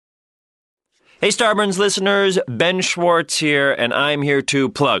Hey, Starburns listeners, Ben Schwartz here, and I'm here to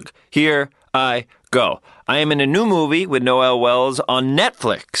plug. Here I go. I am in a new movie with Noel Wells on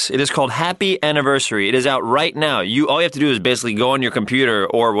Netflix. It is called Happy Anniversary. It is out right now. All you have to do is basically go on your computer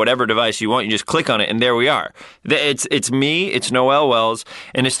or whatever device you want. You just click on it, and there we are. It's me, it's Noel Wells,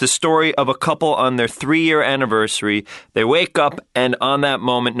 and it's the story of a couple on their 3-year anniversary. They wake up, and on that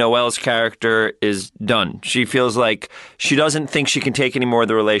moment, Noel's character is done. She feels like she doesn't think she can take any more of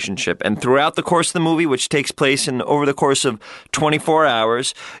the relationship. And throughout the course of the movie, which takes place over the course of 24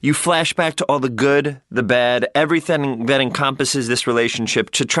 hours, you flash back to all the good, the bad, everything that encompasses this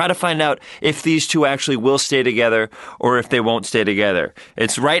relationship to try to find out if these two actually will stay together or if they won't stay together.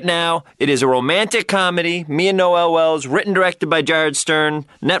 It's right now. It is a romantic comedy. Me and Noel Wells, written, directed by Jared Stern.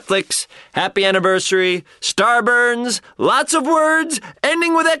 Netflix. Happy Anniversary. Starburns. Lots of words.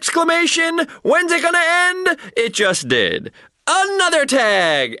 Ending with exclamation. When's it gonna end? It just did. Another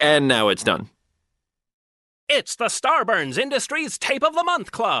tag. And now it's done. It's the Starburns Industries Tape of the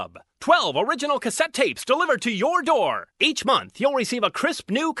Month Club. 12 original cassette tapes delivered to your door. Each month, you'll receive a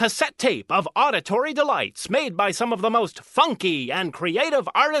crisp new cassette tape of auditory delights made by some of the most funky and creative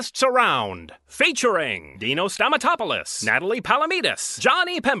artists around. Featuring Dino Stamatopoulos, Natalie Palamides,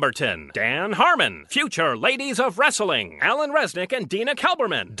 Johnny Pemberton, Dan Harmon, future Ladies of Wrestling, Alan Resnick and Dina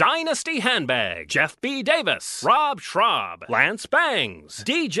Kelberman, Dynasty Handbag, Jeff B. Davis, Rob Schraub, Lance Bangs,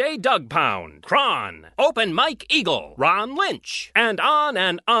 DJ Doug Pound, Kron, Open Mike Eagle, Ron Lynch, and on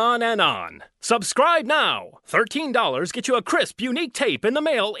and on and on. Subscribe now. $13 gets you a crisp, unique tape in the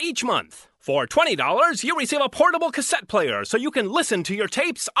mail each month. For $20, you receive a portable cassette player so you can listen to your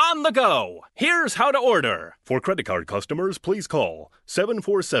tapes on the go. Here's how to order. For credit card customers, please call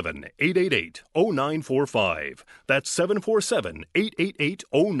 747-888-0945. That's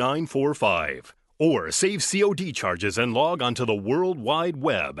 747-888-0945. Or save COD charges and log onto the World Wide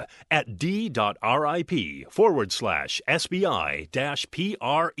Web at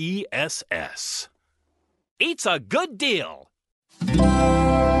d.rip/SBI-PRESS. It's a good deal. Feral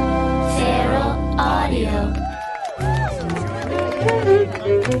Audio.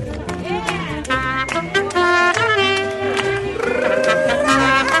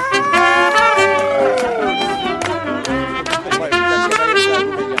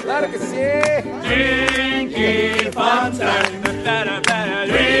 Drinking fun time,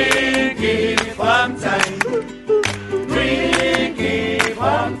 drinking fun time, drinking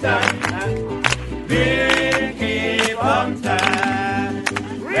fun time, drinking fun time.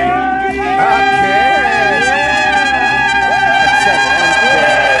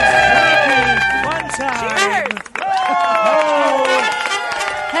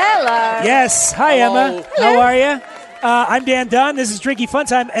 Hello. Yes. Hi, Emma. How are you? I'm Dan Dunn. This is Drinky Fun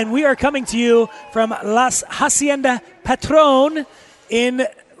Time, and we are coming to you from Las Hacienda Patron in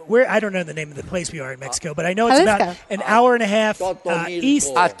where I don't know the name of the place we are in Mexico, but I know it's about an hour and a half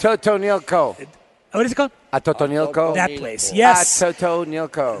east. Atotonilco. What is it called? Atotonilco. That place. Yes.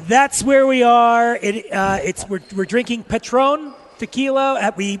 Atotonilco. That's where we are. We're drinking Patron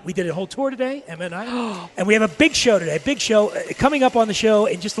tequila. We did a whole tour today, Emma and I, and we have a big show today. Big show coming up on the show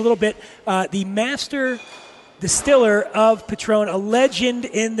in just a little bit. The master distiller of Patron, a legend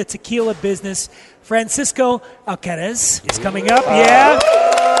in the tequila business, Francisco Alcaraz is coming up. Yeah.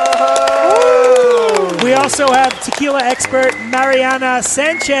 We also have tequila expert Mariana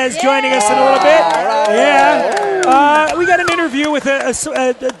Sanchez joining us in a little bit. Yeah. We got an interview with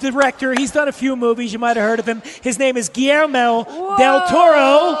a director. He's done a few movies. You might have heard of him. His name is Guillermo del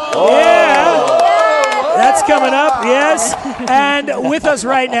Toro. Yeah. That's coming up, yes. And with us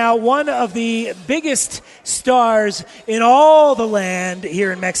right now, one of the biggest stars in all the land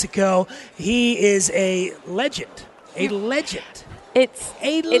here in Mexico. He is a legend. A legend. It's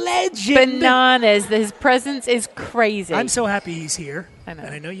bananas. His presence is crazy. I'm so happy he's here. I know.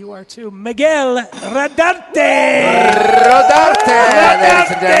 And I know you are too. Miguel Rodarte. Ladies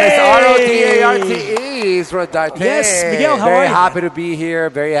and gentlemen, Rodarte. It's Rodarte. Yes, Miguel, how are Very you? happy to be here.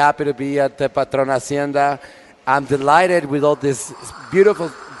 Very happy to be at the Patron Hacienda. I'm delighted with all this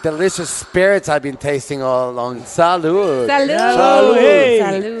beautiful, delicious spirits I've been tasting all along. Salud. Salud. Salud. Hey.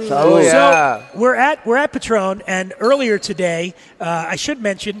 Salud. Salud. Yeah. So we're at Patron, and earlier today, I should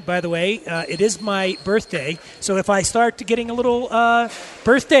mention, by the way, it is my birthday. So if I start getting a little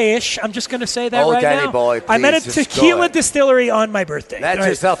birthday-ish, I'm just going to say that right Danny now. boy, I'm at a please, just tequila go. distillery on my birthday. Let All right?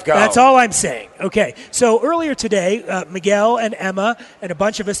 yourself go. That's all I'm saying. Okay. So earlier today, Miguel and Emma and a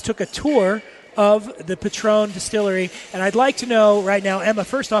bunch of us took a tour of the Patron distillery, and I'd like to know right now, Emma,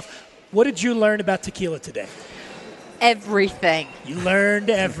 first off, what did you learn about tequila today? Everything. You learned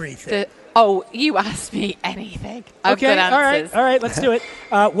everything. Oh, you ask me anything. I've Okay, got answers. all right, let's do it.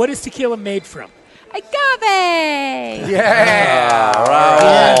 What is tequila made from? Agave. Yeah,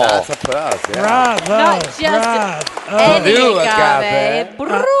 Bravo. that's a plus. Yeah. Bravo. Not just bravo. any Do agave. agave.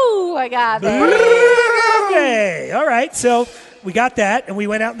 Brew agave. Okay, all right. So we got that, and we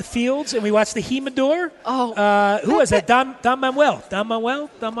went out in the fields, and we watched the Jimador. Oh. Who was that? Don Manuel. Don Manuel.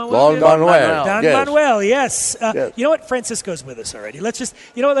 Don Manuel. Don Yes. Manuel. Yes. Yes. You know what? Francisco's with us already. Let's just.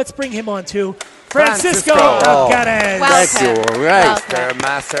 You know what? Let's bring him on too. Francisco Francisco. Alcaraz, Welcome. Thank you. Right. Welcome.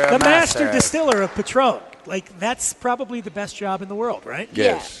 Master, the master distiller of Patron. Like that's probably the best job in the world, right?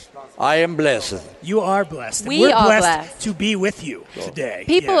 Yes. I am blessed. You are blessed. We We're are blessed blessed. to be with you today.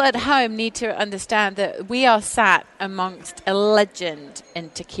 People Yeah. at home need to understand that we are sat amongst a legend in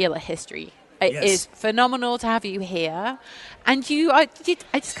tequila history. It Yes. is phenomenal to have you here. And I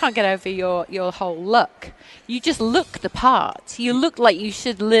just can't get over your whole look. You just look the part. You look like you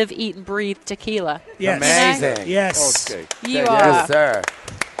should live, eat, and breathe tequila. Yes. Amazing. Yes. Okay. You Yes, are. sir.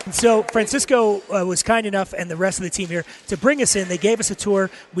 So Francisco was kind enough, and the rest of the team here, to bring us in. They gave us a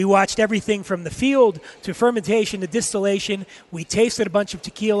tour. We watched everything from the field to fermentation to distillation. We tasted a bunch of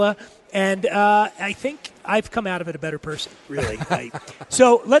tequila, and I think I've come out of it a better person, really.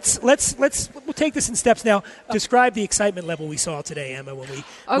 So we'll take this in steps now. Describe the excitement level we saw today, Emma, when we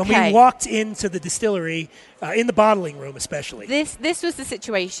Okay. walked into the distillery, in the bottling room especially. This was the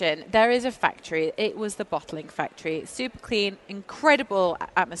situation. There is a factory. It was the bottling factory. It's super clean, incredible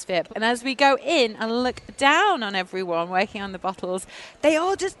atmosphere. And as we go in and look down on everyone working on the bottles, they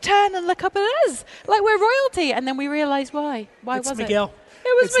all just turn and look up at us like we're royalty. And then we realize why. Why It's was Miguel. it?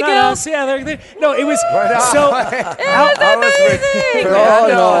 It was It's Miguel. not us. Yeah, no, it was so.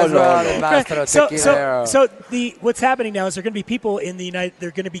 What's happening now is there are going to be people in the United.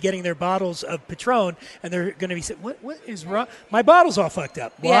 They're going to be getting their bottles of Patron, and they're going to be saying, "What is wrong? My bottle's all fucked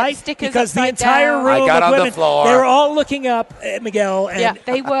up. Yeah, Why? stickers Because the upside entire down. room I got of on the women, floor. they were all looking up at Miguel and Yeah,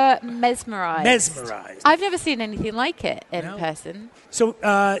 they were mesmerized. mesmerized. I've never seen anything like it in person. So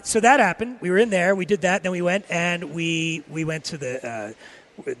that happened. We were in there. We did that. Then we went and we went to the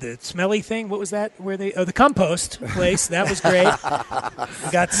smelly thing. What was that? The compost place. That was great.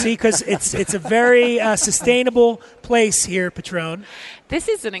 We got to see because it's a very sustainable place here, Patron. This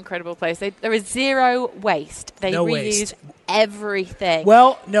is an incredible place. There is zero waste. They No reuse waste. everything.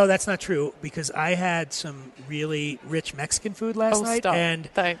 Well, no, that's not true because I had some really rich Mexican food last night, stop. and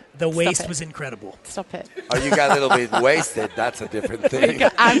Don't. the Stop waste it. was incredible. Stop it. Oh, you got a little bit wasted. That's a different thing.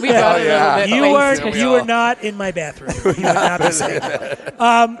 And we got a little bit You wasted. were not in my bathroom. You would not be saying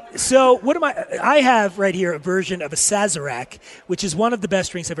that. So what am I have right here a version of a Sazerac, which is one of the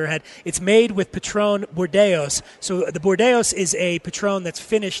best drinks I've ever had. It's made with Patron Bordeaux. So the Bordeaux is a Patron that's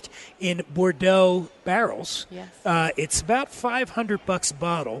finished in Bordeaux barrels. Yes. It's about $500 a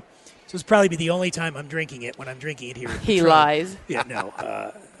bottle. So it's probably be the only time I'm drinking it when I'm drinking it here. at He Patron. lies. Yeah, no.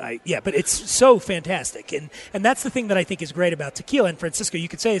 But it's so fantastic. And that's the thing that I think is great about tequila. And Francisco, you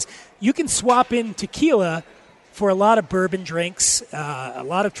could say is you can swap in tequila for a lot of bourbon drinks, a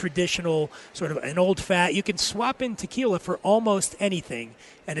lot of traditional sort of an old fat. You can swap in tequila for almost anything,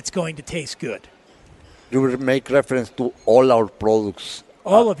 and it's going to taste good. You will make reference to all our products.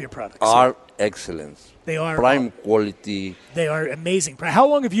 All of your products Are excellent. They are Prime quality. They are amazing. How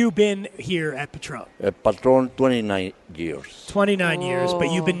long have you been here at Patron? Patron, 29 years. 29 years,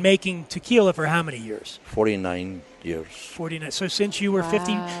 but you've been making tequila for how many years? 49 years. 49. So since you were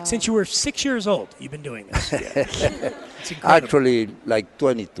 6 years old, you've been doing this. Yeah. It's incredible. Actually, like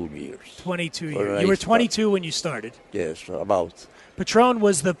 22 years. 22 When years. I You were started. 22 when you started. Yes, about.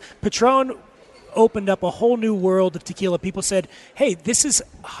 Patron opened up a whole new world of tequila. People said, "Hey, this is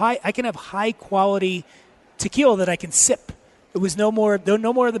high. I can have high quality tequila that I can sip." It was no more of the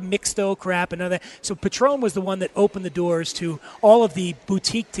mixto crap and all that. So Patron was the one that opened the doors to all of the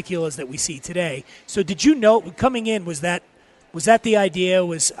boutique tequilas that we see today. So did you know coming in was that the idea?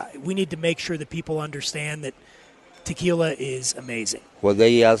 Was we need to make sure that people understand that tequila is amazing. Well,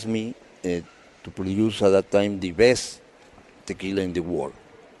 they asked me to produce at that time the best tequila in the world.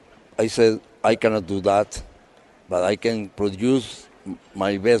 I said, I cannot do that, but I can produce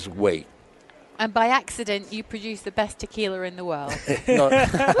my best way. And by accident, you produce the best tequila in the world. No,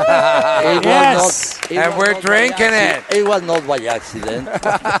 And we're drinking it. It was not by accident.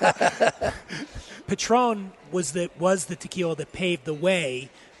 Patron was the tequila that paved the way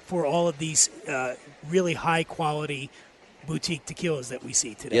for all of these really high quality boutique tequilas that we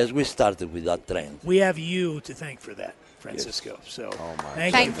see today. Yes, we started with that trend. We have you to thank for that, Francisco. So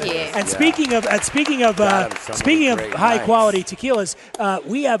thank you. And speaking of great high nights. quality tequilas,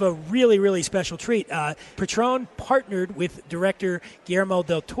 we have a really, really special treat. Patron partnered with director Guillermo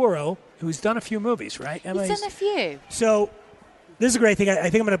del Toro who's done a few movies, right, Emma? He's done a few. So this is a great thing. I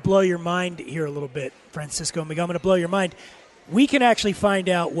think I'm going to blow your mind here a little bit, Francisco and Miguel. I'm going to blow your mind. We can actually find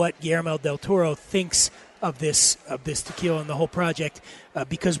out what Guillermo del Toro thinks of this tequila and the whole project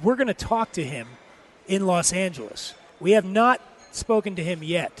because we're going to talk to him in Los Angeles. We have not spoken to him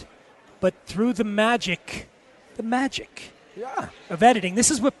yet, but through the magic of editing.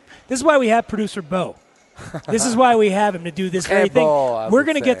 This is why we have producer Bo. This is why we have him to do this very thing. We're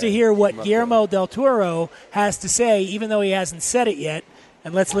going to get to hear what Guillermo del Toro has to say, even though he hasn't said it yet.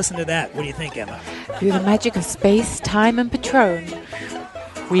 And let's listen to that. What do you think, Emma? Through the magic of space, time, and Patron,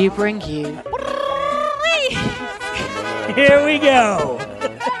 we bring you. Here we go.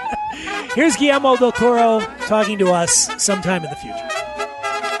 Here's Guillermo del Toro talking to us sometime in the future.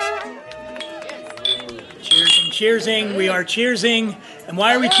 Cheersing. We are cheersing. And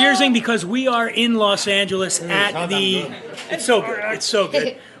why are we cheersing? Because we are in Los Angeles at the... It's so good. It's so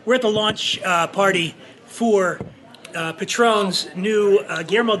good. We're at the launch party for Patron's new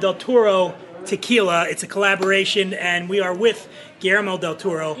Guillermo del Toro tequila. It's a collaboration, and we are with Guillermo del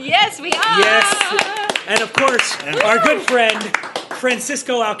Toro. Yes, we are. Yes. And, of course, our good friend,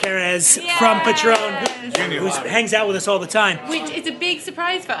 Francisco Alcaraz from Patron, who hangs out with us all the time. Which is a big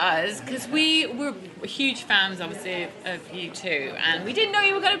surprise for us, because we were huge fans, obviously, of you two, and we didn't know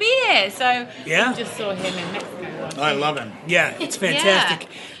you were going to be here, so we just saw him in Mexico. I love him. Yeah, it's fantastic.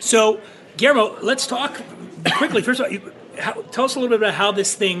 So, Guillermo, let's talk quickly. First of all, tell us a little bit about how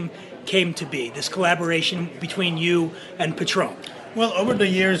this thing came to be, this collaboration between you and Patron. Well, over the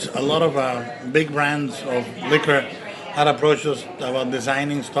years, a lot of big brands of liquor had approached us about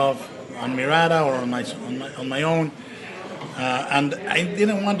designing stuff on Mirada or on my own, and I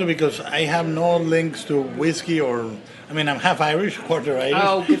didn't want to because I have no links to whiskey I'm half Irish, quarter Irish.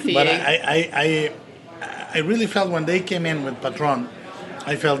 Oh, good for but you. I really felt when they came in with Patron,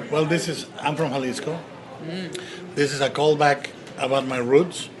 I felt, well, I'm from Jalisco. This is a callback about my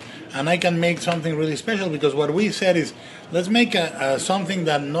roots, and I can make something really special because what we said is, let's make something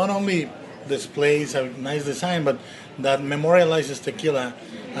that not only displays a nice design, but that memorializes tequila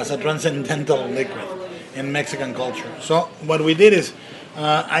as a transcendental liquid in Mexican culture. So what we did is,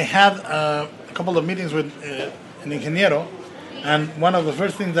 I had a couple of meetings with an ingeniero, and one of the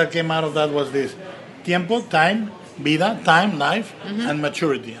first things that came out of that was this: tiempo, time, vida, time, life, and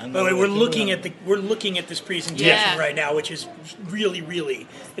maturity. And by the way, we're looking at this presentation right now, which is really, really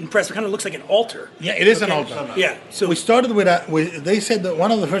impressive. It kind of looks like an altar. Yeah, it is an altar. Yeah. So we started with they said that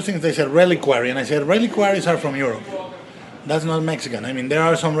one of the first things they said reliquary, and I said reliquaries are from Europe. That's not Mexican. There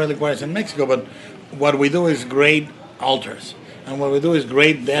are some reliquaries in Mexico, but what we do is great altars, and what we do is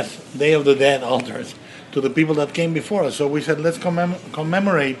great Day of the Dead altars to the people that came before us. So we said, let's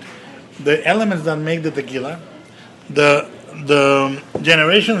commemorate the elements that make the tequila, the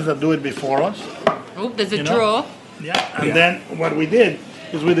generations that do it before us. Oh, there's a drawer. Yeah, and then what we did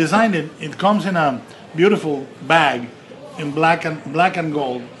is we designed it. It comes in a beautiful bag in black and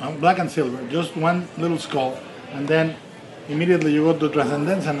gold, black and silver, just one little skull, and then immediately you go to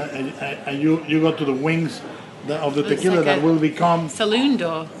Transcendence and you go to the wings of the tequila like that will become saloon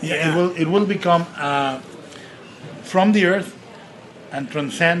door. Yeah, it will become from the earth and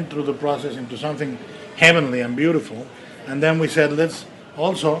transcend through the process into something heavenly and beautiful. And then we said, let's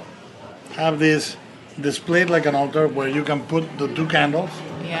also have this displayed like an altar where you can put the two candles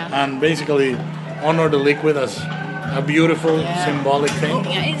and basically honor the liquid as a beautiful symbolic thing.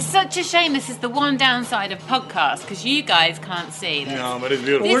 Yeah, it's such a shame this is the one downside of podcasts because you guys can't see this. No, but it's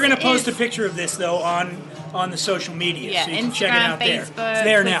beautiful. We're going to post a picture of this though on the social media, so you can Instagram, check it out Facebook, there. It's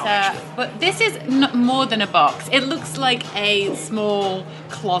there now, actually. But this is more than a box. It looks like a small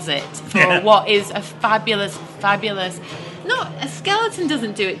closet for what is a fabulous. No, a skeleton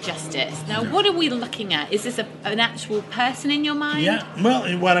doesn't do it justice. Now, what are we looking at? Is this an actual person in your mind? Yeah. Well,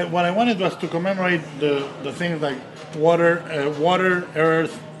 what I wanted was to commemorate the things like water,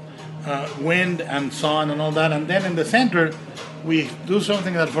 earth, wind, and sun, and all that. And then in the center, we do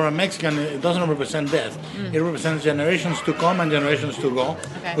something that for a Mexican, it doesn't represent death. It represents generations to come and generations to go,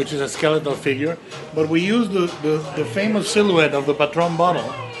 which is a skeletal figure. But we use the famous silhouette of the Patron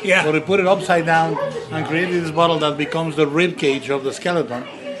bottle. Yeah. So we put it upside down and created this bottle that becomes the rib cage of the skeleton.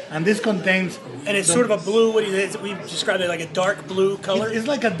 And this contains... And it's sort of a blue, we described it like a dark blue color? It's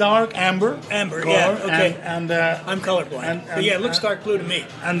like a dark amber. Amber, color, yeah, okay. And I'm colorblind. But yeah, it looks dark blue to me.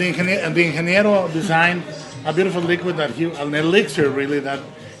 And the ingeniero designed a beautiful liquid an elixir really, that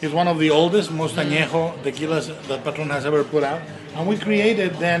is one of the oldest, most añejo tequilas that Patron has ever put out. And we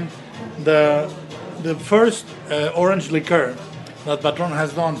created then the first orange liqueur that Patron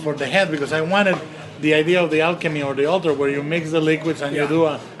has done for the head, because I wanted the idea of the alchemy or the altar, where you mix the liquids and you do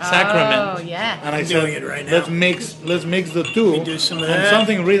a sacrament. Oh, yeah. And I I'm said, doing it right now. let's mix the two, do some of and that.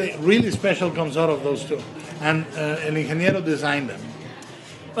 something really special comes out of those two. And El Ingeniero designed them.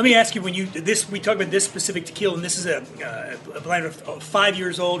 Let me ask you, when we talk about this specific tequila, and this is a blend of 5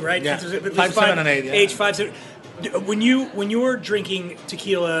 years old, right? Yeah. This is 5, 7, and 8. Yeah. Age 5, 7. When you're drinking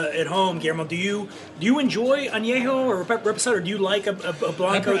tequila at home, Guillermo, do you enjoy añejo or reposado, or do you like a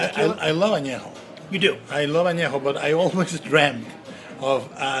blanco tequila? I love añejo. You do. I love añejo, but I always dreamt of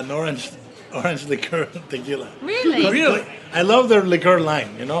an orange liqueur tequila. Really? Really? I love their liqueur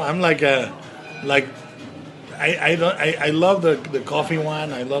line. You know, I'm like I love the coffee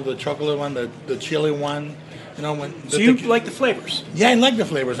one. I love the chocolate one, the chili one. You know, So you like the flavors? Yeah, I like the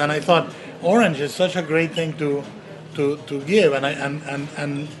flavors, and I thought orange is such a great thing to give,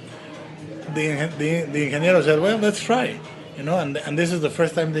 and the ingeniero said, well, let's try, you know, and this is the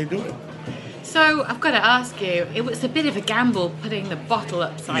first time they do it. So I've got to ask you, it was a bit of a gamble putting the bottle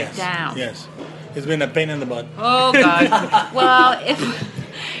upside down. Yes, it's been a pain in the butt. Oh God. Well,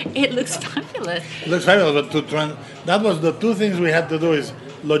 it looks fabulous. It looks fabulous, but that was the two things we had to do is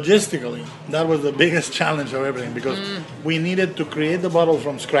logistically. That was the biggest challenge of everything, because we needed to create the bottle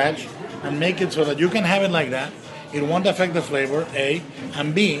from scratch and make it so that you can have it like that. It won't affect the flavor, A,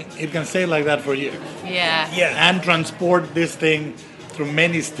 and B, it can stay like that for years. Yeah. Yeah. And transport this thing through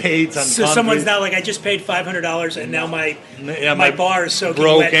many states and So countries. someone's not like, I just paid $500 and now my bar is soaking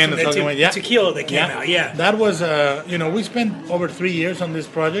broken wet from and the soaking wet. Yeah. tequila that came out. Yeah. That was, we spent over 3 years on this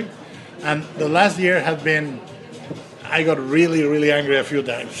project, and the last year had been, I got really, really angry a few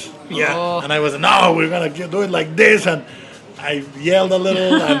times. Yeah. Oh. And I was, no, we're going to do it like this, and I yelled a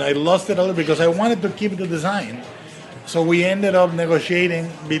little, and I lost it a little because I wanted to keep the design. So we ended up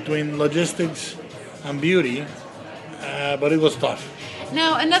negotiating between logistics and beauty, but it was tough.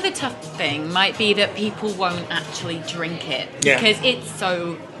 Now, another tough thing might be that people won't actually drink it Yeah. because it's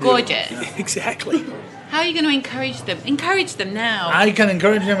so gorgeous. Exactly. How are you going to encourage them? Encourage them now. I can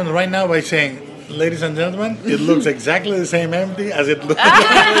encourage them right now by saying, ladies and gentlemen, it looks exactly the same empty as it looks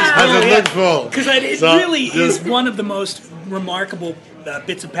looks full. Because it So, really just- is one of the most remarkable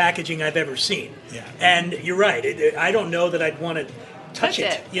bits of packaging I've ever seen. Yeah. And you're right. I don't know that I'd want to touch Touch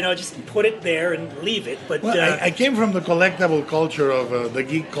it. it. You know, just put it there and leave it. But Well, I came from the collectible culture of the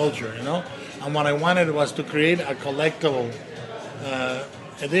geek culture, you know, and what I wanted was to create a collectible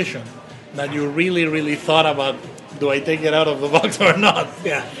edition that you really, really thought about, do I take it out of the box or not?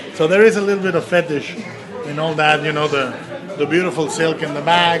 yeah. So there is a little bit of fetish in all that, you know, the beautiful silk in the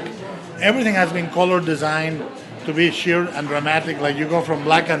back. Everything has been color designed to be sheer and dramatic, like you go from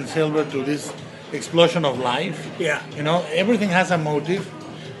black and silver to this explosion of life. Yeah. You know, everything has a motive.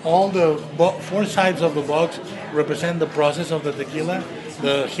 All the four sides of the box represent the process of the tequila.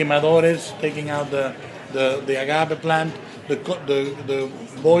 The jimadores, taking out the agave plant, the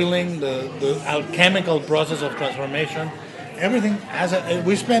boiling, the alchemical process of transformation. Everything has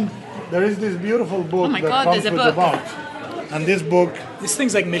there is this beautiful book my that God, comes there's a with the book. box. And this book This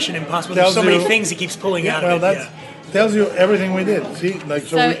thing's like Mission Impossible. tells There's so many you- things he keeps pulling out well, of that it. tells you everything we did. See, like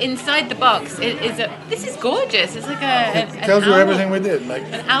so we, inside the box this is gorgeous. It's like an tells you album, everything we did. Like,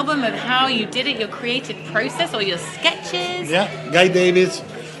 an album of how you did it, your creative process, or your sketches. yeah, Guy Davis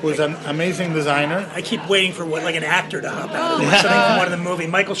was an amazing designer. I keep waiting for like an actor to hop out Oh or my something from God. one of the movie.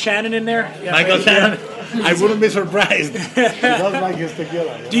 Michael Shannon in there. Yeah, Michael right. Shannon. I wouldn't be surprised. He does like his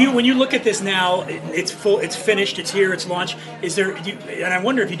tequila. Do you, when you look at this now, it's full, it's finished, it's here, it's launched. Is there? And I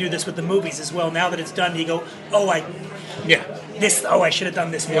wonder if you do this with the movies as well. Now that it's done, you go, Yeah. I should have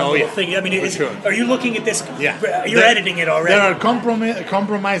done this one Oh, little yeah. thing. I mean, For sure. are you looking at this? Yeah. You're editing it already. There are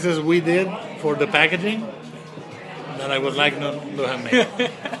compromises we did for the packaging that I would like not to have made.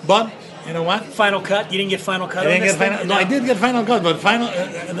 But you know what? Final cut. You didn't get final cut I on didn't this get thing? final. No, I did get final cut, but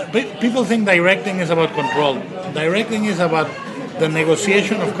people think directing is about control. Directing is about the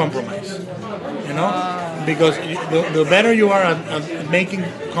negotiation of compromise. You know, because the better you are at making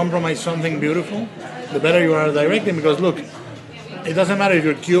compromise something beautiful, the better you are at directing. Because look, it doesn't matter if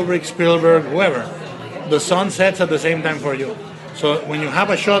you're Kubrick, Spielberg, whoever. The sun sets at the same time for you. So when you have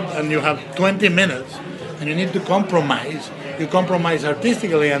a shot and you have 20 minutes and you need to compromise, you compromise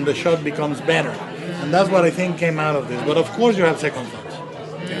artistically and the shot becomes better. And that's what I think came out of this. But of course you have second thoughts.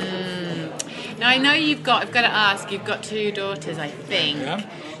 Now I know I've got to ask. You've got two daughters, I think. Yeah.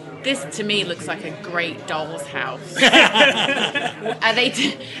 This to me looks like a great doll's house. Have they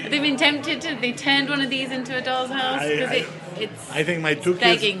been tempted to? They turned one of these into a doll's house because it's. I think my two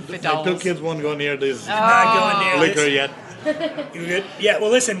begging kids, for dolls. won't go near this Not going near liquor this. yet. You good? Yeah. Well,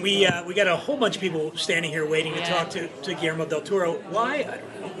 listen, we got a whole bunch of people standing here waiting to talk to Guillermo del Toro. Why? I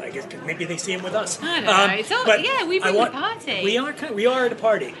don't know. I guess 'cause maybe they see him with us. I don't know. It's all, but yeah, we've been at a party. We are at a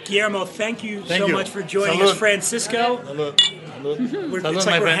party. Guillermo, thank you so much for joining Salud. us, Francisco. Salud. It's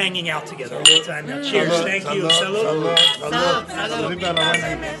like we're hanging out together all the time now. Cheers. Salud. Thank you. Salud. Salud. Saludito a la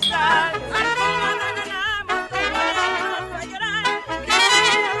buena.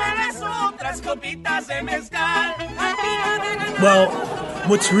 Well,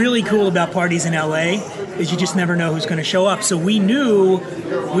 what's really cool about parties in LA is you just never know who's going to show up. So we knew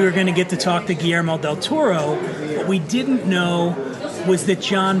we were going to get to talk to Guillermo del Toro. What we didn't know was that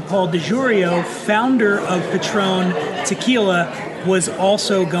John Paul DiGiorgio, founder of Patron Tequila, was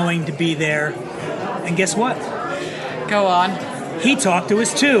also going to be there. And guess what? Go on. He talked to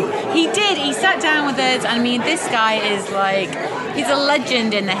us too. He did. He sat down with us. I mean, this guy is like, he's a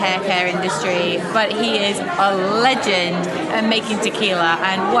legend in the hair care industry, but he is a legend at making tequila.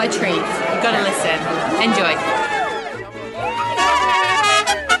 And what a treat. You've got to listen. Enjoy.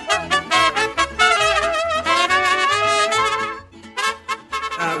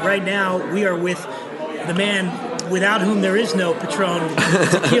 Right now, we are with the man without whom there is no Patron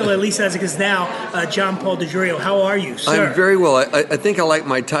Tequila, at least as it is now, John Paul DiGiorgio. How are you, sir? I'm very well. I think I like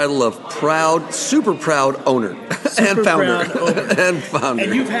my title of super proud owner and founder. And founder.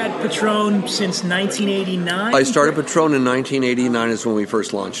 And you've had Patron since 1989? I started Patron in 1989 is when we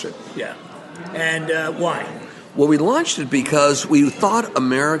first launched it. Yeah. And why? Well, we launched it because we thought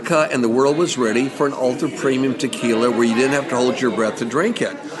America and the world was ready for an ultra-premium tequila where you didn't have to hold your breath to drink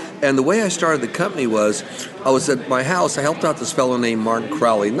it. And the way I started the company was, I was at my house, I helped out this fellow named Martin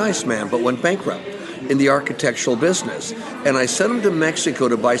Crowley, nice man, but went bankrupt in the architectural business. And I sent him to Mexico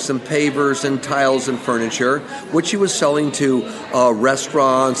to buy some pavers and tiles and furniture, which he was selling to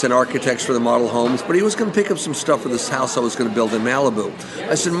restaurants and architects for the model homes, but he was going to pick up some stuff for this house I was going to build in Malibu.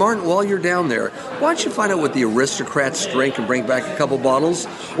 I said, Martin, while you're down there, why don't you find out what the aristocrats drink and bring back a couple bottles?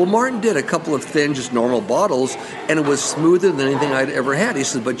 Well, Martin did a couple of thin, just normal bottles, and it was smoother than anything I'd ever had. He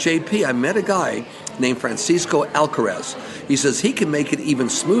said, but JP, I met a guy named Francisco Alcaraz. He says, he can make it even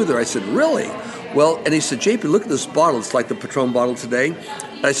smoother. I said, really? Well, and he said, JP, look at this bottle. It's like the Patron bottle today.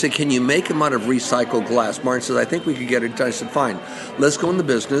 And I said, can you make them out of recycled glass? Martin said, I think we could get it. I said, fine. Let's go in the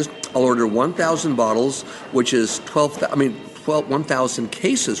business. I'll order 1,000 bottles, which is 1,000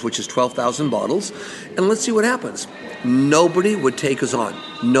 cases, which is 12,000 bottles. And let's see what happens. Nobody would take us on.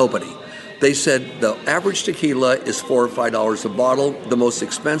 Nobody. They said the average tequila is $4 or $5 a bottle. The most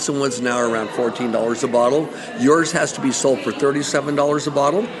expensive ones now are around $14 a bottle. Yours has to be sold for $37 a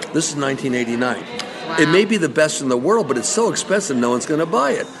bottle. This is 1989. Wow. It may be the best in the world, but it's so expensive no one's going to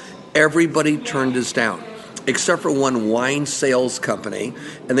buy it. Everybody turned us down, except for one wine sales company.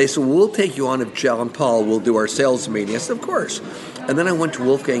 And they said, well, we'll take you on if John Paul will do our sales meeting. I said, of course. And then I went to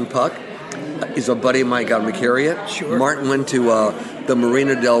Wolfgang Puck. He's a buddy of mine, got him to carry it. Sure. Martin went to the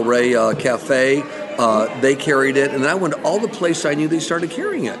Marina Del Rey Cafe. They carried it. And then I went to all the places I knew they started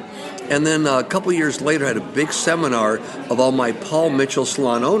carrying it. And then a couple years later, I had a big seminar of all my Paul Mitchell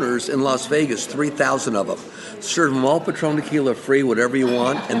salon owners in Las Vegas, 3,000 of them. Served them all Patron Tequila free, whatever you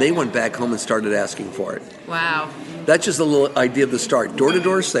want. And they went back home and started asking for it. Wow. That's just a little idea of the start.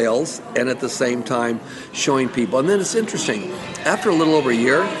 Door-to-door sales, and at the same time showing people. And then it's interesting. After a little over a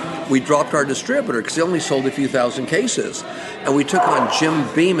year, we dropped our distributor because they only sold a few thousand cases. And we took on Jim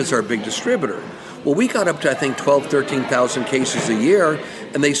Beam as our big distributor. Well, we got up to, I think, 12,000, 13,000 cases a year.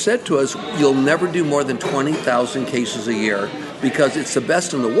 And they said to us, you'll never do more than 20,000 cases a year because it's the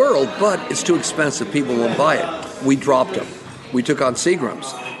best in the world, but it's too expensive. People won't buy it. We dropped them. We took on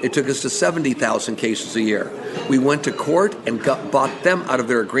Seagram's. It took us to 70,000 cases a year. We went to court and bought them out of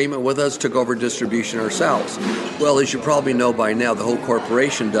their agreement with us, took over distribution ourselves. Well, as you probably know by now, the whole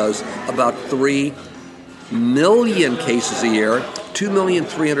corporation does about 3 million cases a year.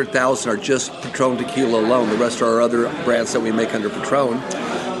 2,300,000 are just Patron Tequila alone. The rest are our other brands that we make under Patron.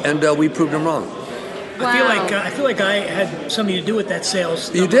 And we proved them wrong. Wow. I feel like I had something to do with that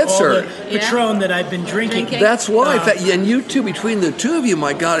sales. You did, all sir. The Patron that I've been drinking. That's why. And you two, between the two of you,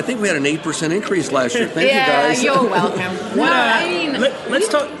 my God, I think we had an 8% increase last year. Thank you, guys. You're welcome. Let's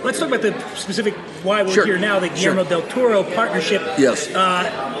talk about the specific why we're here now, the Guillermo del Toro partnership. Yes.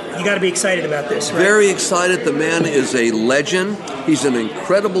 You got to be excited about this, right? Very excited. The man is a legend. He's an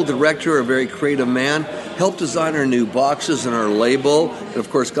incredible director, a very creative man. Helped design our new boxes and our label. And,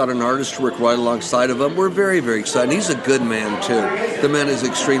 of course, got an artist to work right alongside of him. We're very, very excited. He's a good man, too. The man is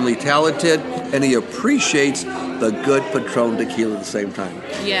extremely talented, and he appreciates the good Patron tequila at the same time.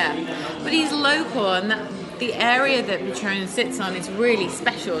 Yeah. But he's local, and the area that Patron sits on is really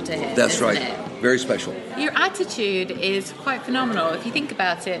special to him. That's right. It? Very special. Your attitude is quite phenomenal. If you think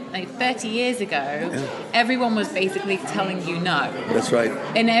about it, like 30 years ago, everyone was basically telling you no. That's right.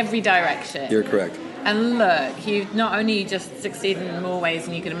 In every direction. You're correct. And look, you've not only just succeeded in more ways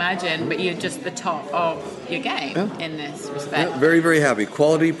than you could imagine, but you're just the top of your game in this respect. Yeah, very, very happy.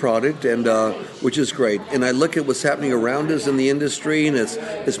 Quality product, and which is great. And I look at what's happening around us in the industry, and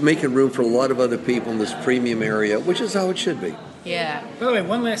it's making room for a lot of other people in this premium area, which is how it should be. Yeah. By the way,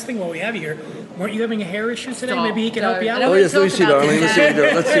 one last thing while we have you here. Weren't you having a hair issue today? Stop. Maybe he can help you out. Oh, yes, let me see, darling. Let's see what you're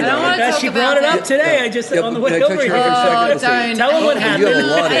doing. Let's see, darling. She brought it up today. I just on the way Can I over touch here. your hair for a second? Let's see. Don't. Tell him what happened. You have a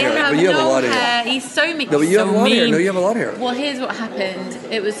lot of hair. But you have a lot of hair. He's so mean. No, but you have a lot of hair. mean. No, you have a lot of hair. Well, here's what happened.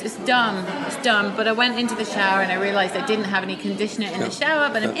 It's dumb. It's dumb. But I went into the shower and I realised I didn't have any conditioner in the shower.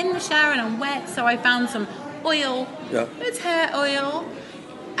 But I'm in the shower and I'm wet, so I found some oil. Yeah. It's hair oil.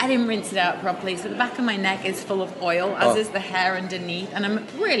 I didn't rinse it out properly, so the back of my neck is full of oil, as is the hair underneath, and I'm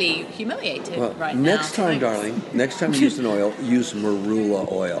really humiliated right now. Next time, darling, next time you use an oil, use marula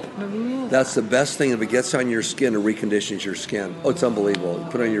oil. Marula. That's the best thing. If it gets on your skin, it reconditions your skin. Oh, it's unbelievable.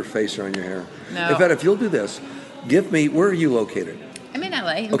 Put it on your face or on your hair. No. In fact, if you'll do this, give me, where are you located? I'm in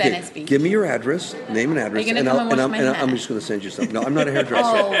LA, in Okay, Venice Beach. give me your address, name and address, Are you gonna come and wash my hair? I'm just going to send you something. No, I'm not a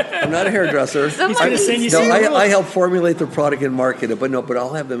hairdresser. I'm not a hairdresser. He's going to send you No, some. I help formulate the product and market it, but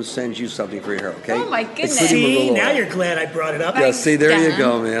I'll have them send you something for your hair, okay? Oh, my goodness. Including See, marula now oil. you're glad I brought it up. Yeah, see, there you Dan.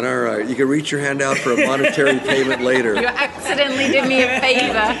 go, man. All right. You can reach your hand out for a monetary payment later. You accidentally did me a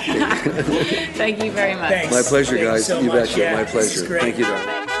favor. Thank you very much. Thanks. My pleasure, Thank you guys. so You much. betcha. Yeah, My this is pleasure. great. Thank you,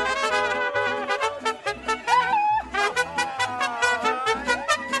 darling.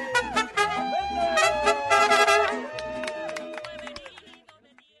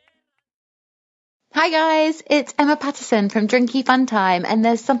 Hi guys, it's Emma Patterson from Drinky Fun Time, and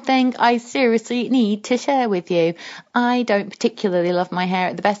there's something I seriously need to share with you. I don't particularly love my hair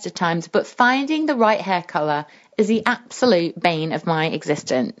at the best of times, but finding the right hair colour is the absolute bane of my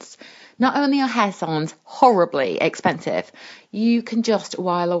existence. Not only are hair salons horribly expensive, you can just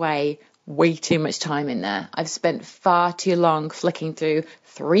while away way too much time in there. I've spent far too long flicking through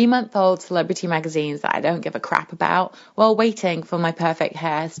 3-month-old celebrity magazines that I don't give a crap about while waiting for my perfect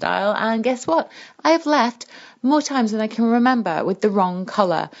hairstyle. And guess what? I have left more times than I can remember with the wrong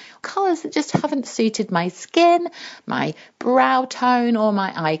colour. Colours that just haven't suited my skin, my brow tone, or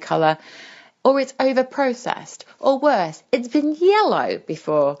my eye colour. Or it's over-processed. Or worse, it's been yellow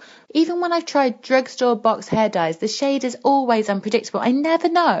before. Even when I've tried drugstore box hair dyes, the shade is always unpredictable. I never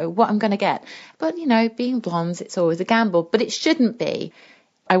know what I'm going to get. But, being blondes, it's always a gamble. But it shouldn't be.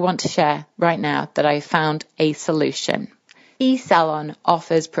 I want to share right now that I found a solution. eSalon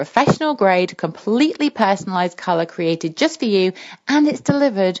offers professional-grade, completely personalised colour created just for you, and it's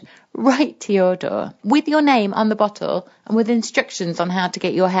delivered right to your door with your name on the bottle and with instructions on how to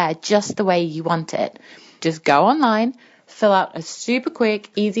get your hair just the way you want it. Just go online, fill out a super quick,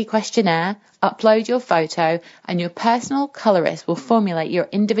 easy questionnaire, upload your photo, and your personal colorist will formulate your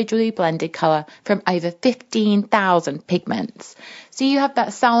individually blended colour from over 15,000 pigments. So you have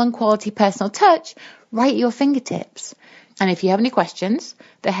that salon quality personal touch right at your fingertips. And if you have any questions,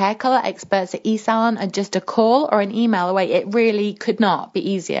 the hair colour experts at eSalon are just a call or an email away. It really could not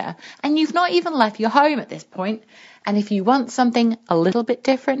be easier. And you've not even left your home at this point. And if you want something a little bit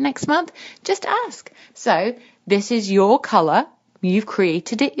different next month, just ask. So this is your colour. You've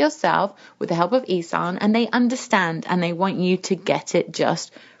created it yourself with the help of eSalon, and they understand and they want you to get it just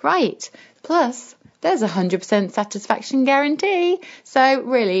right. Plus, there's a 100% satisfaction guarantee. So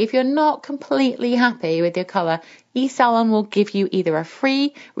really, if you're not completely happy with your colour, eSalon will give you either a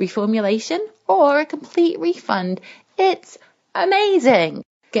free reformulation or a complete refund. It's amazing.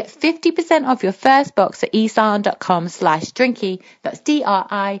 Get 50% off your first box at esalon.com/drinky. That's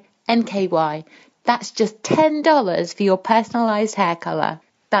DRINKY. That's just $10 for your personalised hair colour.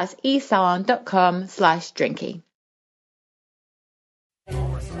 That's esalon.com/drinky.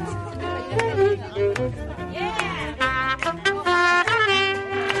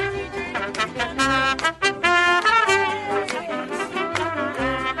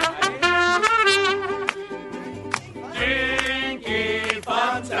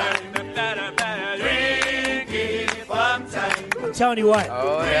 I'm telling you what.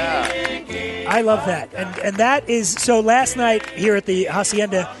 Oh, yeah. I love that. And that is, so last night here at the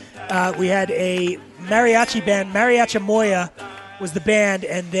Hacienda, we had a mariachi band. Mariachi Moya was the band,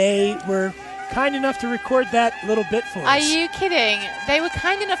 and they were kind enough to record that little bit for us. Are you kidding? They were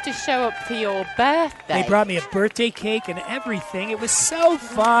kind enough to show up for your birthday. They brought me a birthday cake and everything. It was so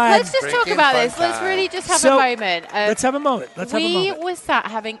fun. Let's just talk about this. Let's really just have a moment. Let's have a moment. We were sat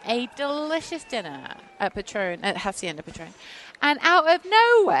having a delicious dinner at Hacienda Patron. And out of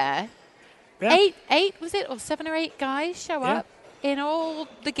nowhere, Yeah. Eight was it, or 7 or 8 guys show Yeah. up in all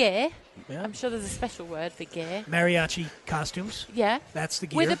the gear. Yeah. I'm sure there's a special word for gear. Mariachi costumes. Yeah. That's the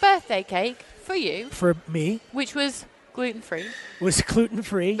gear. With a birthday cake for you, For me, which was gluten-free. was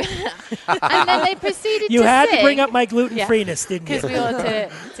gluten-free. And then they proceeded You to had sing. to bring up my gluten-freeness, didn't you? Because we ought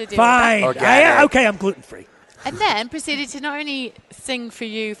to do Fine. Organic. Okay, I'm gluten-free. And then proceeded to not only sing for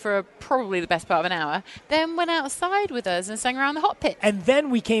you for probably the best part of an hour, then went outside with us and sang around the hot pit. And then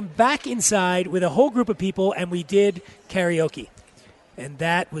we came back inside with a whole group of people, and we did karaoke. And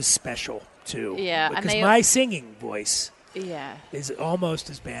that was special, too. Yeah, and Because they- my singing voice Yeah. is almost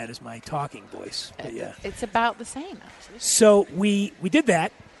as bad as my talking voice. But yeah. It's about the same, actually. So we did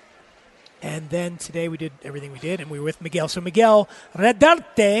that. And then today we did everything we did, and we were with Miguel. So Miguel,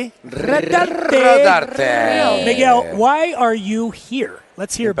 Redarte. Miguel, why are you here?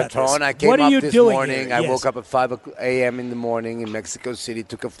 Let's hear about Patron, this. I came what are up you this doing morning. here? I Yes. woke up at 5 a.m. in the morning in Mexico City,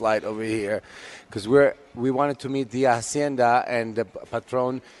 took a flight over here because we wanted to meet the Hacienda and the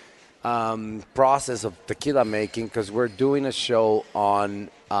Patron process of tequila making because we're doing a show on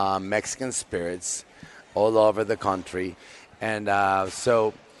Mexican spirits all over the country. And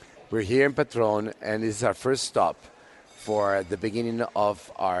so we're here in Patron, and this is our first stop for the beginning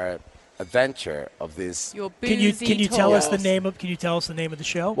of our adventure of this. Your Can you boozy tell us the tours. name of? Can you tell us the name of the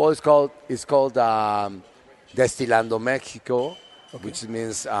show? Well, it's called Destilando Mexico, which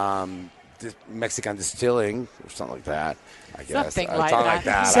means Mexican distilling or something like that. I guess Something like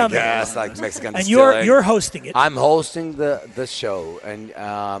that. Something. I guess like Mexican And distilling. you're hosting it. I'm hosting the show, and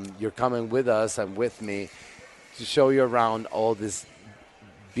you're coming with us and with me to show you around all these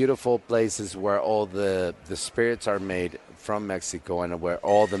beautiful places where all the spirits are made from Mexico and where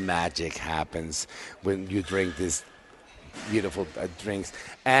all the magic happens when you drink these beautiful drinks.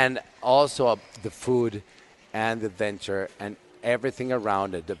 And also the food and the adventure and everything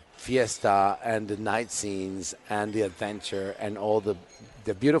around it, the fiesta and the night scenes and the adventure and all the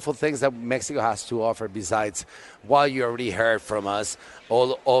beautiful things that Mexico has to offer besides what you already heard from us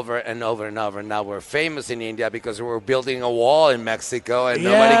all over and over and over. Now we're famous in India because we're building a wall in Mexico and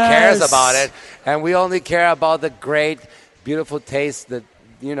nobody cares Yes. about it. And we only care about the great, beautiful taste that,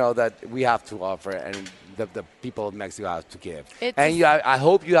 that we have to offer and the people of Mexico have to give. I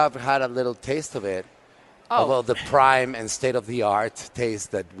hope you have had a little taste of it. Of all the prime and state-of-the-art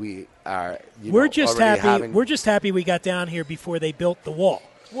taste that we are. We're just already happy. having. We're just happy we got down here before they built the wall.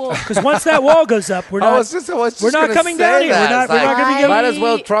 Because once that wall goes up, we're I not. was just we're not gonna coming say down here. that. We're not. It's We're not like, going to be. might as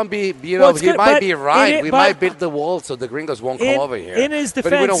well Trump be. Well, it's He good, might but be right. in We it- might but- build the wall so the gringos won't come over here. in his but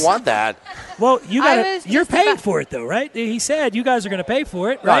we don't defense- want that. Well, you I got was You're just paying about- for it though, right? He said you guys are going to pay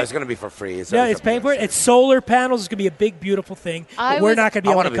for it, No, right? it's going to be for free. Yeah, it's paying for it. It's solar panels. It's going to be a big, beautiful thing. I But we're was- not going to be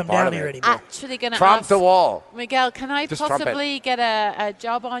I able wanna to be come part down of here it. anymore. Actually going to Trump ask the wall. Miguel, can I Just trump it. possibly get a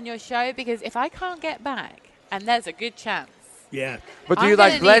job on your show? Because if I can't get back, and there's a good chance. Yeah. But do I'm you gonna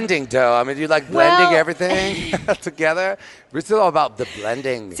like need- blending, though? I mean, do you like blending Well- everything together? We're still all about the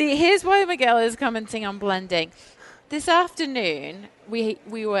blending. See, here's why Miguel is commenting on blending. This afternoon, we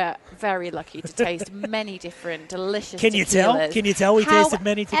were very lucky to taste many different delicious Can you tell? tequilas. Can you tell we tasted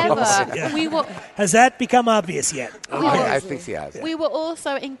many tequilas? However, Yeah. we were Has that become obvious yet? Okay, I think he has. we were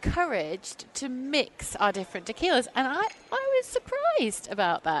also encouraged to mix our different tequilas, and I was surprised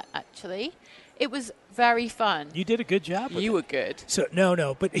about that. Actually, it was very fun. You did a good job. with You it. were good. So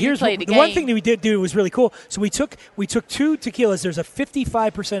no, but here's played the the one game. thing that we did do was really cool. So we took 2 tequilas. There's a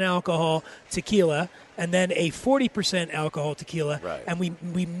 55% alcohol tequila and then a 40% alcohol tequila, Right. and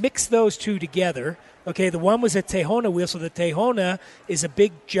we mixed those two together. Okay, the one was a Tejona wheel, so the Tejona is a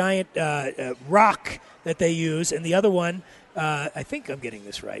big giant rock that they use, and the other one, I think I'm getting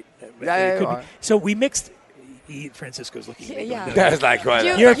this right. Yeah, It you could be. are. So we mixed. Francisco's looking at me. Yeah. going, That's like what?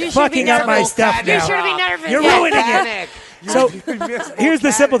 You're You should fucking be up my nervous. stuff now. You should be nervous. You're Yeah. ruining it. So here's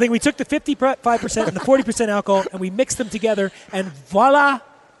the simple thing. We took the 55% and the 40% alcohol, and we mixed them together, and voila,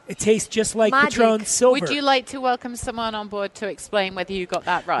 it tastes just like Magic. Patron Silver. Would you like to welcome someone on board to explain whether you got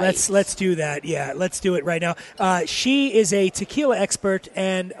that right? Let's do that. Yeah, let's do it right now. She is a tequila expert,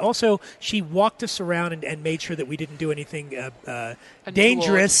 and also she walked us around and made sure that we didn't do anything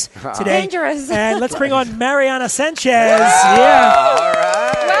dangerous today. Dangerous. And let's bring on Mariana Sanchez. Yeah. All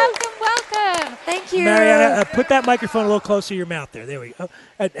right. Welcome. Thank you. Mariana, put that microphone a little closer to your mouth there. There we go.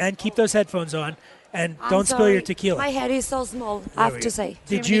 And keep those headphones on. And I'm don't spill your sorry. tequila. My head is so small, There I have we to go. say.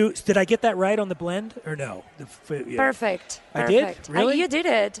 Did I get that right on the blend or no? Yeah. Perfect. I did? Perfect. Really? You did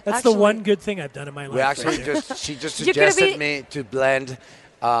it. That's actually. the one good thing I've done in my life. We actually right there. she just You're gonna suggested be- me to blend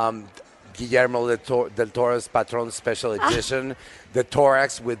Guillermo del Toro's Patron Special Edition, the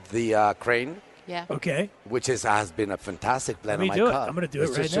Thorax with the crane. Yeah. Okay. which has been a fantastic blend Let me on my do it. cup. I'm gonna do it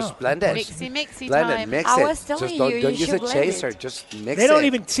It's right just now. blend it. Mixy Blend time. it, mix I it. was telling just you, don't you use a should blend chaser. it. Just mix They don't it.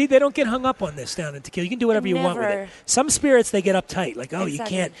 even see. They don't get hung up on this down in tequila. You can do whatever you want with it. Never. Some spirits they get uptight, like, oh,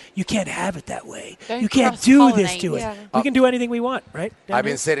 Exactly. you can't have it that way. Don't You can't do this to it. Yeah. We can do anything we want, right? down I've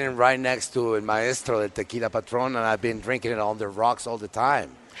been here? sitting right next to El Maestro, the Tequila Patron, and I've been drinking it on the rocks all the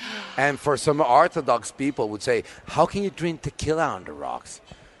time. And for some Orthodox people would say, how can you drink tequila on the rocks?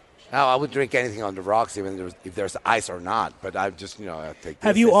 Now, I would drink anything on the rocks, even if there's ice or not. But I just, I take this,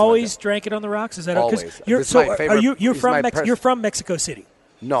 Have you this, and always that. drank it on the rocks? Is that Always. You're, This is so my are favorite- you're this is from my you're from Mexico City.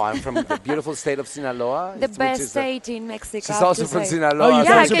 No, I'm from the beautiful state of Sinaloa. The which best is state in Mexico. She's I have also to from say. Sinaloa. Oh, you Yeah,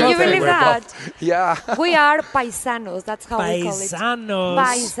 guys are can you both believe we're that? Yeah. We are paisanos. That's how we call it. Paisanos.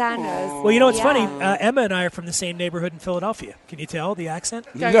 Paisanos. Well, you know what's Yeah. funny? Emma and I are from the same neighborhood in Philadelphia. Can you tell the accent?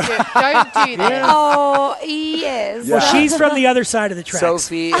 Don't do this. Oh, yes. Yeah. Well, she's from the other side of the tracks.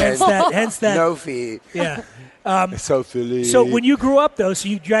 Sophie Hence and Hence that. no fee. Yeah. Sophie. So when you grew up, though, so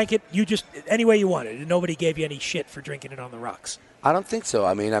you drank it, you just any way you wanted, and nobody gave you any shit for drinking it on the rocks. I don't think so.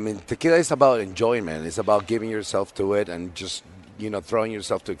 I mean, tequila is about enjoyment. It's about giving yourself to it and just, throwing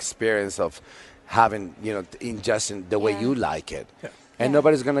yourself to experience of having, ingesting the way you like it. Yeah. And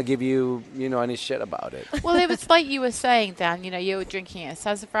nobody's going to give you, any shit about it. Well, it was like you were saying, Dan. You were drinking a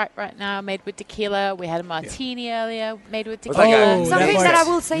Sazerac right now, made with tequila. We had a martini earlier, made with It's tequila. like Oh, Something that that I part.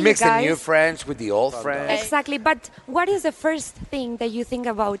 will say, you Mix the guys. new French with the old French. Exactly. But what is the first thing that you think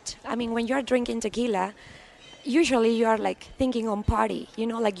about? I mean, when you're drinking tequila, usually you are like thinking on party,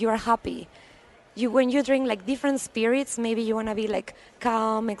 like you are happy. When you drink like different spirits, maybe you want to be like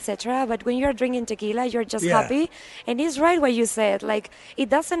calm, etc. But when you're drinking tequila, you're just Yeah. happy. And it's right what you said. Like, it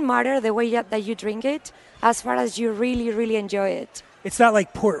doesn't matter the way that you drink it as far as you really, really enjoy it. It's not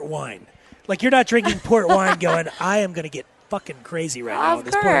like port wine. Like you're not drinking port wine going, I am going to get fucking crazy right now Of with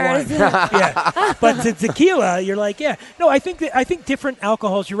this port wine. course. Yeah. But the tequila, you're like, yeah. No, I think different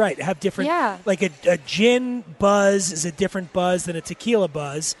alcohols, you're right, have different, Yeah. like a gin buzz is a different buzz than a tequila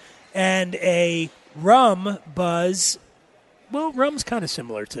buzz. And a rum buzz, well, rum's kind of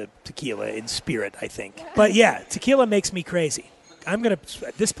similar to tequila in spirit, I think. But yeah, tequila makes me crazy.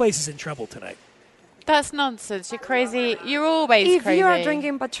 This place is in trouble tonight. That's nonsense. You're crazy. You're always If crazy. you are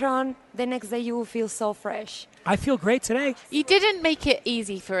drinking Patron, the next day you will feel so fresh. I feel great today. You didn't make it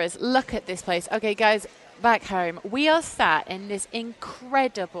easy for us. Look at this place. Okay, guys, back home, we are sat in this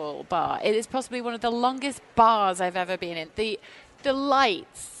incredible bar. It is possibly one of the longest bars I've ever been in. The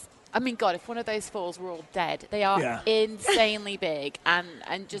lights. I mean, God, if one of those falls, we're all dead. They are Yeah. insanely big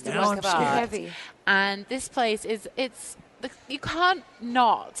and just a Now work I'm of scared. art. Heavy. And this place you can't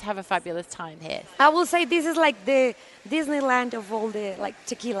not have a fabulous time here. I will say this is like the Disneyland of all the like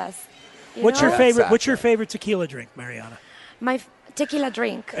tequilas. You What's your know? favorite? What's Exactly. your favorite tequila drink, Mariana? My tequila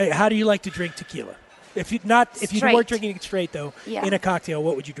drink? Hey, how do you like to drink tequila? If you Straight. weren't drinking it straight though, Yeah. in a cocktail,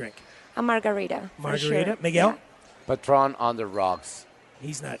 what would you drink? A margarita. for Margarita, sure. Miguel. Yeah. Patron on the rocks.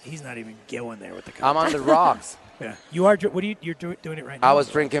 He's not even going there with the I'm cocktail. on the rocks. Yeah, you are. What are you? You're doing it right now. I was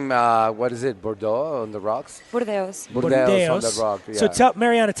drinking, what is it, Bordeaux on the rocks? Burdeos. Bordeaux on the rock, yeah. So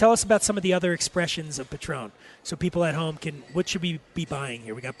Mariana, tell us about some of the other expressions of Patron, so people at home can. What should we be buying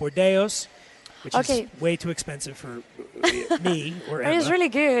here? We got Bordeaux, which Okay. is way too expensive for me or But Emma. it's really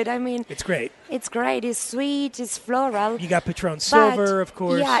good. I mean, It's great. it's great. It's sweet. It's floral. You got Patron But, Silver, of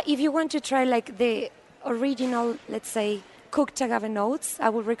course. Yeah, if you want to try like the original, let's say, cooked agave notes, I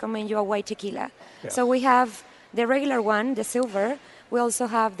would recommend you a white tequila. Yeah. So we have the regular one, the silver. We also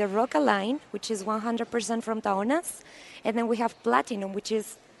have the Roca line, which is 100% from Taonas. And then we have platinum, which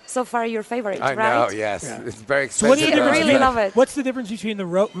is so far your favorite, I right? know, yes. Yeah. It's very So what's the expensive. difference? really between, love it. What's the difference between the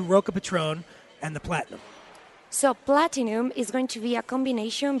Roca Patron and the Platinum? So platinum is going to be a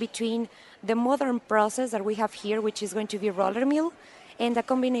combination between the modern process that we have here, which is going to be roller mill, and a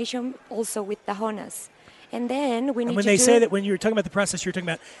combination also with Tahonas. And then we need And when to they do say that, when you're talking about the process, you're talking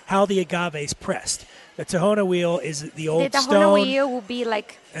about how the agave is pressed. The Tahona wheel is the old the Tahona stone. wheel will be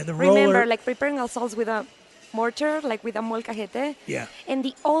like, and the remember, roller- like preparing ourselves with a mortar, like with a molcajete. Yeah. And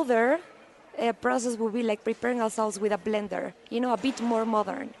the other process will be like preparing ourselves with a blender, a bit more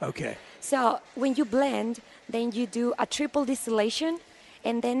modern. Okay. So when you blend, then you do a triple distillation,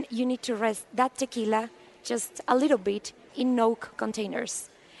 and then you need to rest that tequila just a little bit in oak containers.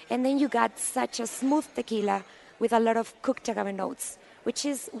 And then you got such a smooth tequila with a lot of cooked agave notes, which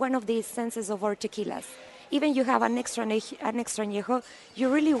is one of the essences of our tequilas. Even you have an extra añejo, you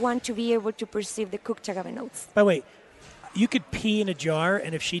really want to be able to perceive the cooked agave notes. By the way, you could pee in a jar,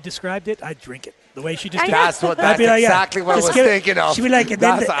 and if she described it, I'd drink it. The way she just did. That's I'd be like, exactly what I just was give it- thinking of. She'd be like, and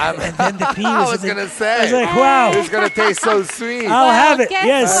then the pee I was was in the- gonna say. I was like, wow. It's gonna taste so sweet. I'll have it. guess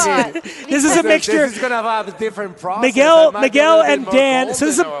Yes. what? This is a mixture. This is gonna have a different process. Miguel, It might be a Miguel, little bit and more Dan. So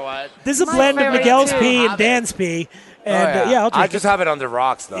golden or what? this is a My blend of favorite Miguel's too. pee and Dan's pee. And I'll drink I it. just have it on the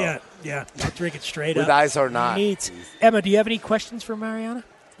rocks though. Yeah. I'll drink it straight With up. ice or not. Neat. Emma, do you have any questions for Mariana?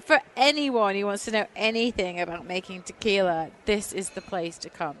 For anyone who wants to know anything about making tequila, this is the place to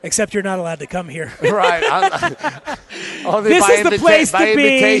come. Except you're not allowed to come here. Right. Only This by is the place by to be.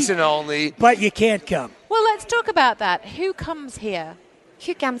 invitation only. But you can't come. Well, let's talk about that. Who comes here?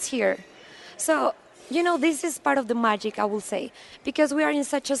 Who comes here? So, this is part of the magic, I will say, because we are in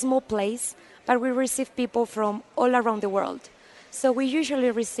such a small place, but we receive people from all around the world. So we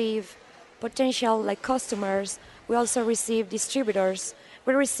usually receive potential customers. We also receive distributors.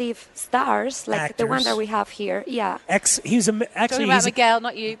 We receive stars like the one Actors. that we have here. Yeah. He's Talking about Miguel,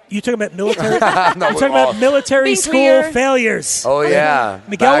 not you. You talking about military? No, I'm talking about military Being school clear. failures. Oh yeah.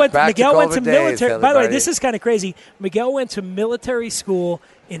 Miguel went Back to COVID days, military. By the way, everybody. this is kind of crazy. Miguel went to military school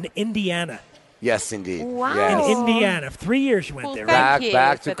in Indiana. Yes, indeed. Wow. Yes. In Indiana, 3 years you went Well, there. thank Right? you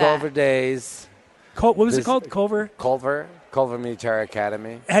Back to for that. Culver days. What was it This- called? Culver Military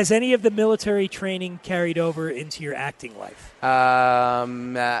Academy. Has any of the military training carried over into your acting life?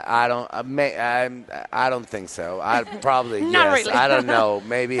 I don't. I don't think so. I probably Not yes. really. I don't know.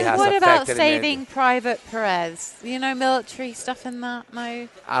 Maybe it has What about affected Saving Private Perez? Military stuff in that? No.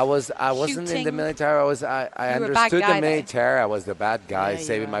 I wasn't in the Shooting. military. I You were a bad understood guy, the though. military. I was the bad guy Yeah, you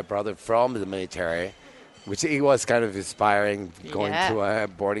saving were. my brother from the military, which it was kind of inspiring going Yeah. to a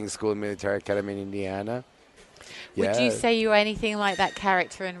boarding school military academy in Indiana. Would you Yeah. say you were anything like that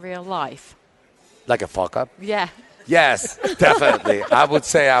character in real life? Like a fuck up? Yeah. Yes, definitely. I would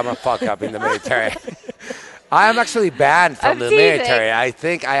say I'm a fuck up in the military. I am actually banned from I'm the teasing. military. I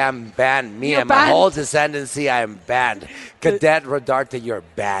think I am banned. Me You're and my banned? whole descendancy, I am banned. Cadet Rodarte, you're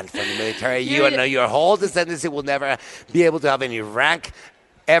banned from the military. You You're- know your whole descendancy will never be able to have any rank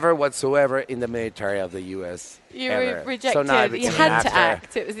ever whatsoever in the military of the U.S. You ever. were rejected. So now I You became had an to actor.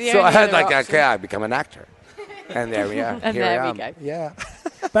 act. It was the so only I had other like, option. okay, I become an actor. And there we are. And Here there I we am. go. Yeah.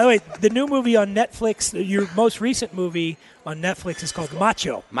 By the way, the new movie on Netflix, your most recent movie on Netflix is called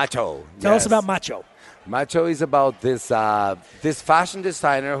Macho. Macho. Tell us yes. about Macho. Macho is about this fashion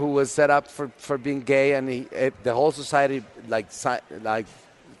designer who was set up for being gay, and the whole society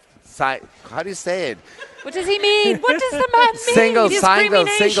how do you say it? What does he mean? What does the man mean? Single,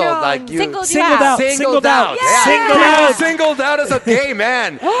 Discrimination. like you Singled you Singled out. out. singled out. Yeah. Singled He out. was singled out as a gay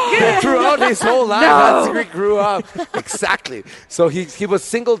man throughout his whole life as he grew up. Exactly. So he was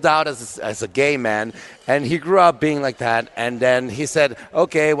singled out as a gay man, and he grew up being like that. And then he said,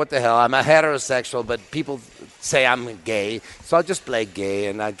 "Okay, what the hell? I'm a heterosexual, but people say I'm gay, so I'll just play gay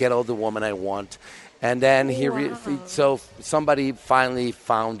and I get all the woman I want." And then so somebody finally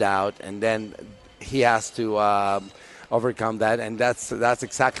found out, and then he has to overcome that, and that's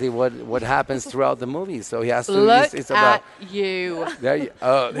exactly what happens throughout the movie. So he has to. Look it's about, at you. there you,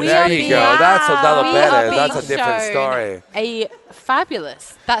 We there are you being- go. That's Othello We are Perez. being That's a different shown story. A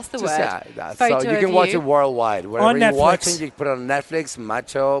fabulous. That's the Just, word. yeah, Photo so you of can watch you. it worldwide. Wherever On you're Netflix. watching, you put it on Netflix,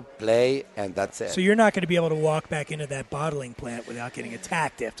 Macho, play, and that's it. So you're not going to be able to walk back into that bottling plant without getting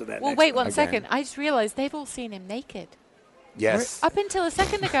attacked after that. Well, next wait one. one second. I just realised they've all seen him naked. yes. Up until a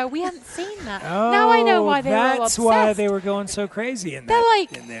second ago, we hadn't seen that. Now I know why they were all That's obsessed. why they were going so crazy in They're that.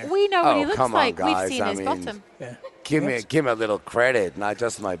 like, in there. we know what he looks come on, like. guys. We've seen I his mean, bottom. Yeah. Give me a little credit, not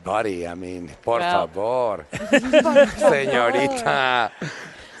just my buddy. I mean, por Well. favor, señorita.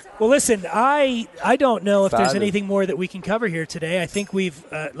 Well, listen, I don't know if there's Salud. anything more that we can cover here today. I think we've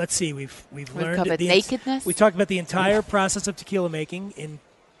let's see, we've learned covered the nakedness. We talked about the entire process of tequila making in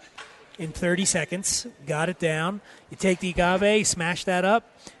 30 seconds. Got it down. You take the agave, smash that up,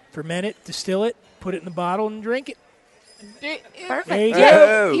 ferment it, distill it, put it in the bottle, and drink it. Perfect. There you Yeah,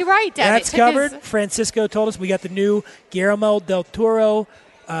 go. you're right, Dan. That's It took us- covered. Francisco told us we got the new Guillermo del Toro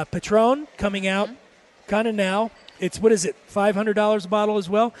Patron coming out kind of now. It's, what is it, $500 a bottle as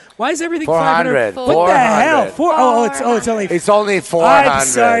well? Why is everything 400. $500? What the hell? It's only. It's only 400. I'm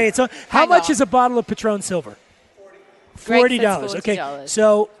sorry. How Hang much on. is a bottle of Patron Silver? Greg says $40. Okay, $40.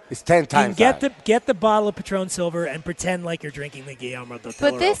 so It's 10 you times can that. get the bottle of Patron Silver and pretend like you're drinking the Guillermo del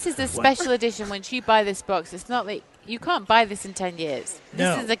Toro. But this is a one. special edition. Once you buy this box, it's not like you can't buy this in 10 years.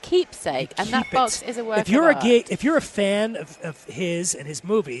 No. This is a keepsake, and that Keep it. box is a work If you're of a art. if you're a fan of his and his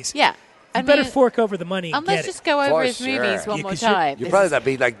movies, Yeah. you better fork over the money and let's get just it. go over For his sure. movies one Yeah, more 'cause you're- time. You This probably is- that'd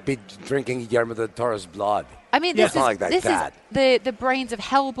be like drinking Guillermo del Toro's blood. I mean, Yeah. this It's not like that is bad. the brains of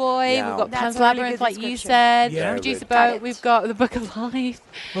Hellboy. Yeah. We've got That's Pan's a really Labyrinth, good like you description. said. Yeah. Producer Got Bo. it. We've got the Book of Life.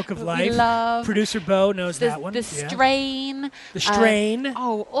 Book of We Life. love. Producer Bo knows The, that one. the Yeah. Strain. The Strain.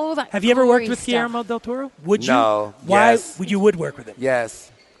 All that. Have you ever worked gory with stuff. Guillermo del Toro? Would you? No. Why Yes. would you work with him? Yes.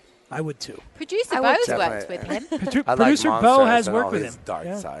 I would too. Producer I would Bo's worked definitely. with him. I like Producer Bo monsters has and worked all with his him. Dark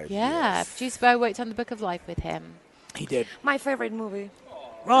Yeah. side. Yeah, Yes. Producer Bo worked on the Book of Life with him. He did. My favorite movie.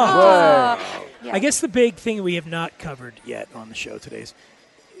 Oh, Yeah. I guess the big thing we have not covered yet on the show today is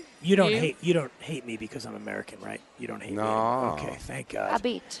you don't You? hate me because I'm American, right? You don't hate No. me. Okay, thank A God.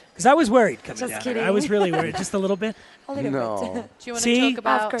 bit. Because I was worried coming Just down kidding. here. I was really worried, just a little bit. A little No. bit. Do you want See? to talk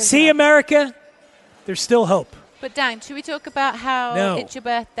about? Of course. See, America, there's still hope. But Dan, should we talk about how No. it's your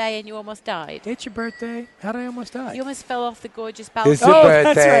birthday and you almost died? It's your birthday. How did I almost die? You almost fell off the gorgeous balcony. It's your Oh, that's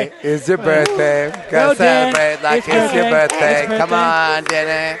birthday. right. It's your birthday. Gotta Dan. celebrate like It's it's your birthday. birthday. It's Come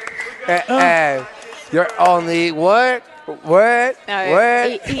birthday. on, Jenny. You're only what? What? No,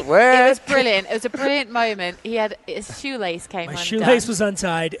 What? it What? was brilliant. It was a brilliant moment. He had his shoelace came My undone. shoelace was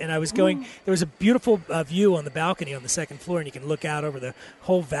untied, and I was going. There was a beautiful view on the balcony on the second floor, and you can look out over the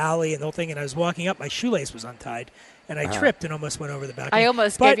whole valley and the whole thing. And I was walking up, my shoelace was untied, and I tripped and almost went over the balcony. I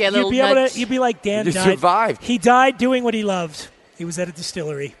almost but gave you a little you'd be able nudge. to. You'd be like, Dan You died. survived. He died doing what he loved. He was at a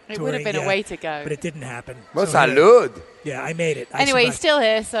distillery. It touring, would have been yeah, a way to go. but it didn't happen. Well, So, yeah. salud. Yeah, I made it. I Anyway, he's survived. still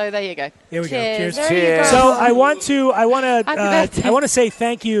here, so there you go. Here we go. Cheers. Cheers. There you Cheers. go. So I want to birthday. I want to say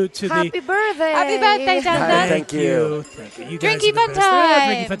thank you to Happy the birthday. Happy birthday, Dan. Dan. Thank you. Thank you. You Drinky guys are the fun best. Yeah,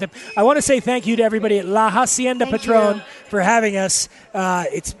 drinky time. fun time. I want to say thank you to everybody at La Hacienda Thank Patron you. for having us.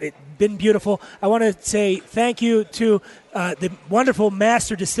 It's been beautiful. I want to say thank you to the wonderful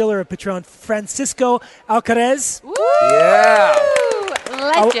master distiller of Patron, Francisco Alcarez. Woo! Yeah.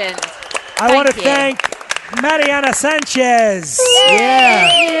 Legend. I want to Thank you. thank Mariana Sanchez. Yeah.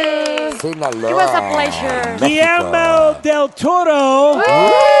 It was a pleasure. Guillermo del Toro.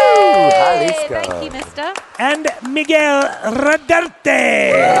 Hey, Jalisco. thank you, mister. And Miguel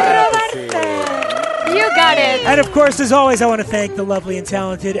Rodarte. You got it. And of course, as always, I want to thank the lovely and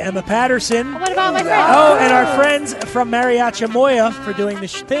talented Emma Patterson. What about my friend? Oh, and our friends from Mariachi Moya for doing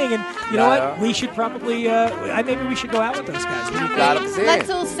this thing. And you know what? We should probably, maybe we should go out with those guys. What do you think? Claro que sí. Let's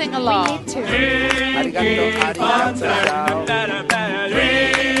all sing along. Me too. Arigato, arigato.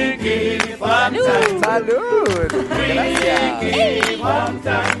 Drinky fun time. Salud. Gracias. Fun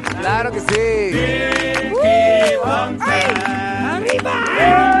time. Claro que sí. Drinky fun time.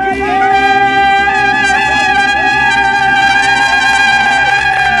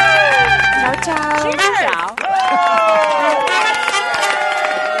 Ciao, ciao.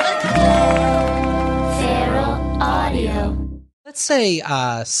 Feral Audio. Let's say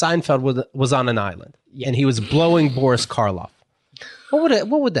Seinfeld was on an island and he was blowing Boris Karloff. What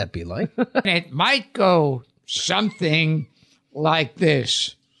would that be like? It might go something like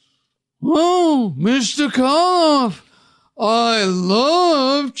this. Oh, Mr. Karloff, I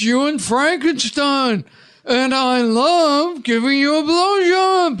loved you in Frankenstein, and I love giving you a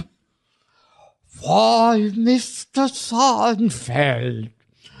blowjob. Why, Mr. Seinfeld,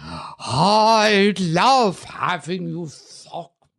 I love having you